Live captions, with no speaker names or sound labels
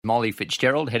Mollie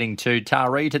Fitzgerald heading to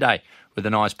Taree today with a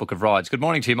nice book of rides. Good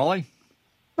morning to you, Mollie.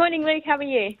 Morning, Luke. How are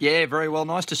you? Yeah, very well.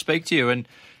 Nice to speak to you, and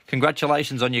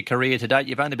congratulations on your career to date.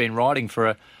 You've only been riding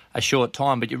for a short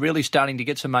time, but you're really starting to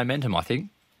get some momentum, I think.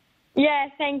 Yeah,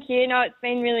 thank you. No, it's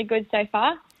been really good so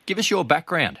far. Give us your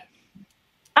background.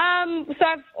 So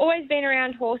I've always been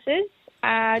around horses.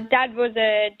 Dad was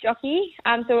a jockey,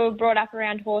 so we were brought up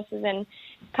around horses and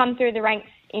come through the ranks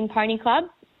in pony club.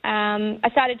 I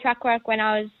started track work when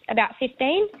I was about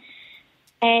 15,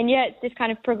 and yeah, it's just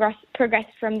kind of progressed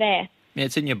from there. Yeah,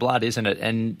 it's in your blood, isn't it?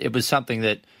 And it was something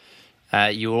that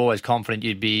you were always confident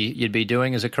you'd be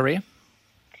doing as a career?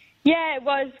 Yeah, it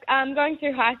was. Going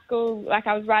through high school, like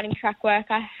I was riding track work.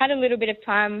 I had a little bit of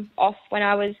time off when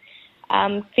I was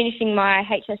finishing my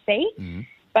HSC,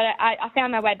 but I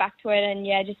found my way back to it and,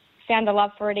 yeah, just found a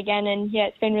love for it again, and, yeah,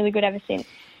 it's been really good ever since.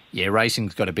 Yeah,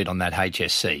 racing's got a bit on that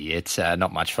HSC. It's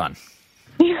not much fun.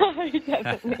 No,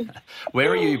 definitely. Where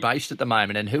are you based at the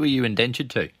moment, and who are you indentured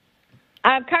to?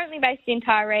 I'm currently based in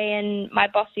Taree, and my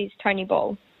boss is Tony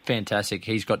Ball. Fantastic.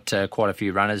 He's got quite a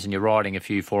few runners, and you're riding a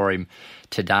few for him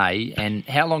today. And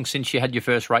how long since you had your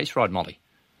first race ride, Mollie?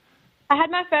 I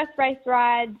had my first race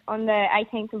ride on the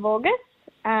 18th of August,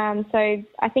 so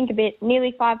I think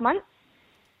nearly 5 months.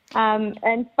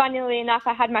 And funnily enough,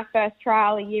 I had my first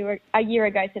trial a year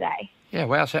ago today. Yeah,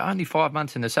 wow. So only 5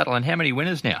 months in the saddle. And how many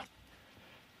winners now?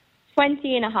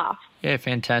 20 and a half. Yeah,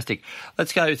 fantastic.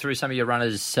 Let's go through some of your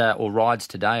runners or rides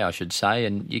today, I should say.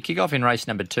 And you kick off in race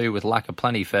number 2 with Luck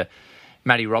Aplenty for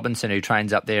Maddie Robinson, who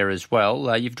trains up there as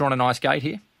well. You've drawn a nice gate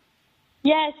here.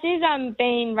 Yeah, she's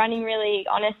been running really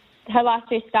honest. Her last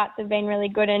 2 starts have been really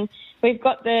good, and we've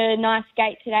got the nice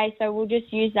gate today, so we'll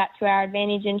just use that to our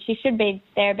advantage, and she should be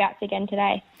thereabouts again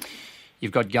today.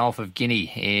 You've got Gulf of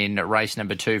Guinea in race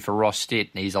number 2 for Ross Stitt.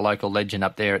 He's a local legend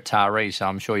up there at Taree, so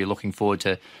I'm sure you're looking forward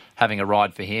to having a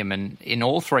ride for him. And in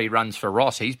all 3 runs for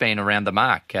Ross, he's been around the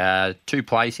mark. 2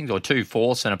 placings, or 2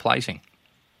 fourths and a placing.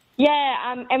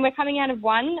 Yeah, and we're coming out of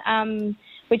 1,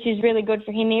 which is really good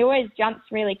for him. He always jumps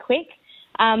really quick.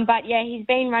 But, yeah, he's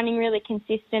been running really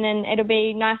consistent, and it'll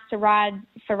be nice to ride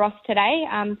for Ross today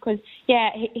because,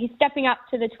 yeah, he's stepping up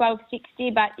to the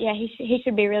 1260, but, yeah, he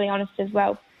should be really honest as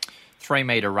well.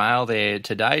 3-metre rail there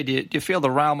today. Do you feel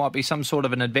the rail might be some sort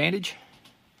of an advantage?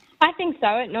 I think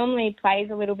so. It normally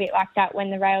plays a little bit like that when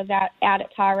the rail's out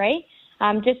at Taree,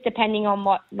 just depending on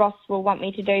what Ross will want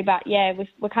me to do. But, yeah,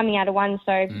 we're coming out of 1,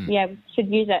 so, yeah, we should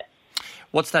use it.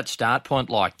 What's that start point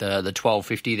like, the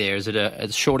 1250 there? Is it a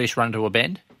shortish run to a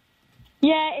bend?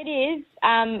 Yeah, it is.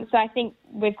 So I think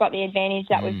we've got the advantage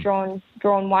that we've drawn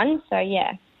 1, so,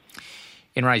 yeah.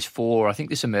 In race 4, I think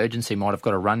this emergency might have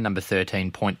got a run number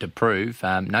 13 Point to Prove.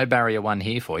 No barrier 1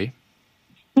 here for you.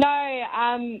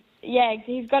 No, yeah,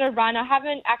 he's got a run. I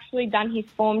haven't actually done his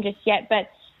form just yet,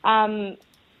 but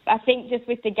I think just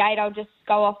with the gate I'll just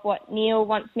go off what Neil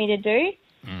wants me to do.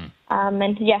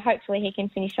 And, yeah, hopefully he can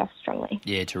finish off strongly.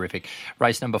 Yeah, terrific.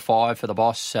 Race number 5 for the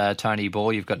boss, Tony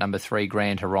Ball. You've got number 3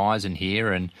 Grand Horizon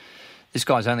here, and this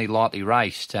guy's only lightly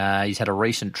raced. He's had a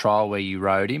recent trial where you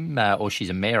rode him, or she's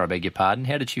a mare, I beg your pardon.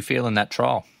 How did she feel in that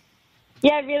trial?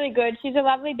 Yeah, really good. She's a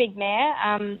lovely big mare.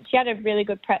 She had a really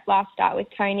good prep last start with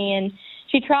Tony, and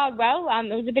she trialled well.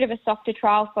 It was a bit of a softer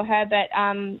trial for her, but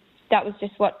that was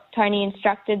just what Tony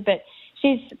instructed. But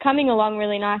she's coming along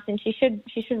really nice, and she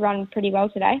should run pretty well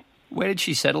today. Where did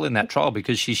she settle in that trial?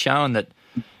 Because she's shown that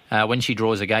when she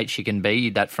draws a gate, she can be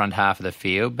that front half of the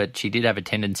field, but she did have a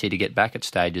tendency to get back at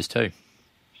stages too.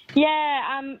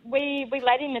 Yeah, we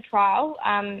led in the trial.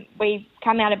 We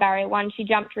come out of barrier 1. She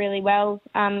jumped really well,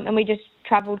 and we just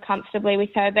travelled comfortably with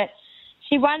her. But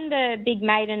she won the big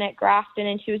maiden at Grafton,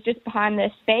 and she was just behind the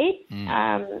speed.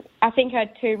 I think her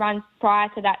 2 runs prior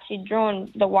to that, she'd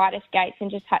drawn the widest gates and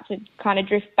just had to kind of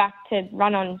drift back to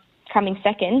run on coming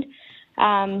second.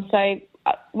 So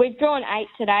we've drawn 8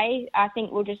 today. I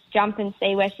think we'll just jump and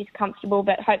see where she's comfortable,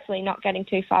 but hopefully not getting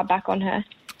too far back on her.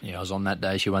 Yeah, I was on that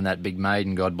day. She won that big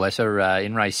maiden, God bless her.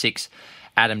 In race 6,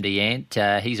 Adam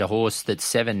DeAnt. He's a horse that's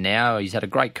 7 now. He's had a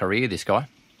great career, this guy.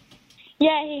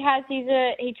 Yeah, he has.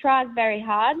 He tries very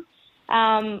hard.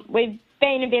 We've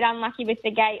been a bit unlucky with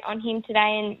the gate on him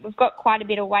today, and we've got quite a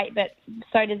bit of weight, but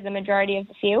so does the majority of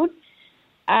the field.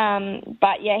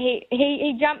 But yeah,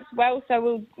 he jumps well,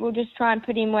 so we'll just try and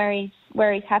put him where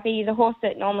he's happy. He's a horse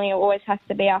that normally always has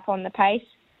to be up on the pace.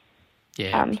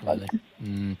 Yeah, absolutely.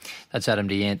 That's Adam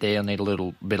DeAnt there. I'll need a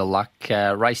little bit of luck.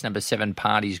 Race number 7,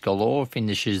 Parties Galore,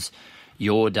 finishes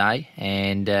your day,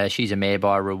 and she's a mare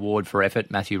by reward for effort.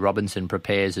 Matthew Robinson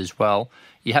prepares as well.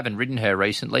 You haven't ridden her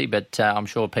recently, but I'm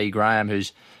sure P. Graham,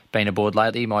 who's been aboard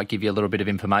lately, might give you a little bit of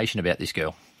information about this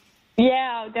girl.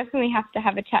 Yeah, I'll definitely have to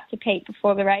have a chat to Pete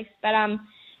before the race. But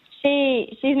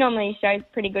she's normally shows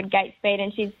pretty good gate speed,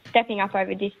 and she's stepping up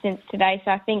over distance today.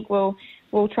 So I think we'll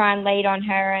try and lead on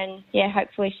her, and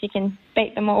hopefully she can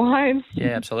beat them all home. Yeah,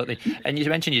 absolutely. And you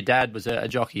mentioned your dad was a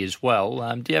jockey as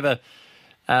well. Do you ever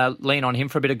lean on him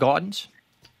for a bit of guidance?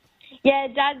 Yeah,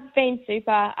 Dad's been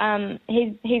super.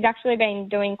 He's actually been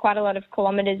doing quite a lot of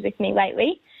kilometres with me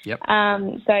lately. Yep.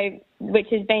 Which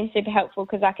has been super helpful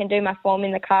because I can do my form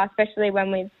in the car, especially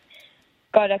when we've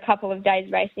got a couple of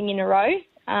days racing in a row.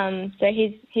 So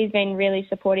he's been really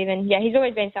supportive, and he's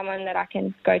always been someone that I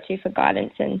can go to for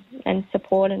guidance and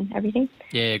support and everything.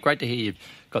 Yeah, great to hear you've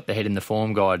got the head in the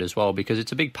form guide as well, because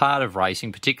it's a big part of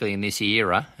racing, particularly in this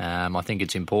era. I think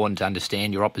it's important to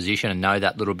understand your opposition and know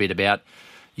that little bit about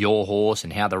your horse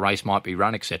and how the race might be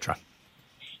run, etc.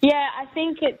 Yeah, I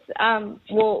think it's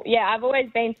I've always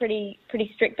been pretty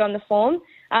strict on the form.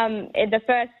 The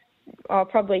first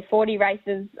probably 40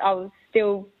 races, I was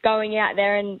still going out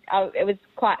there, and it was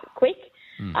quite quick.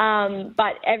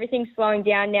 But everything's slowing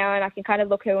down now, and I can kind of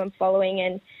look who I'm following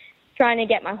and trying to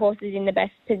get my horses in the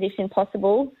best position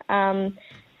possible.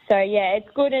 It's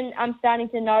good, and I'm starting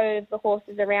to know the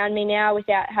horses around me now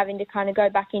without having to kind of go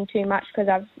back in too much because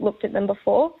I've looked at them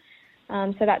before.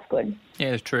 So that's good. Yeah,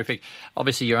 it's terrific.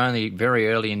 Obviously, you're only very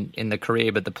early in the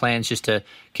career, but the plan's just to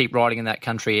keep riding in that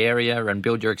country area and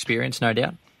build your experience, no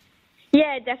doubt?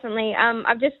 Yeah, definitely. I've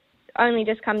only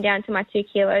just come down to my 2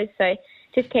 kilos, so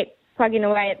just keep plugging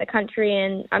away at the country,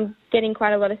 and I'm getting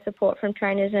quite a lot of support from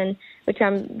trainers, and which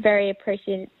I'm very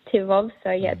appreciative of.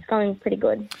 So, it's going pretty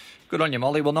good. Good on you,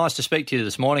 Mollie. Well, nice to speak to you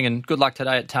this morning, and good luck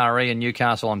today at Taree and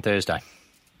Newcastle on Thursday.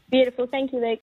 Beautiful. Thank you, Luke.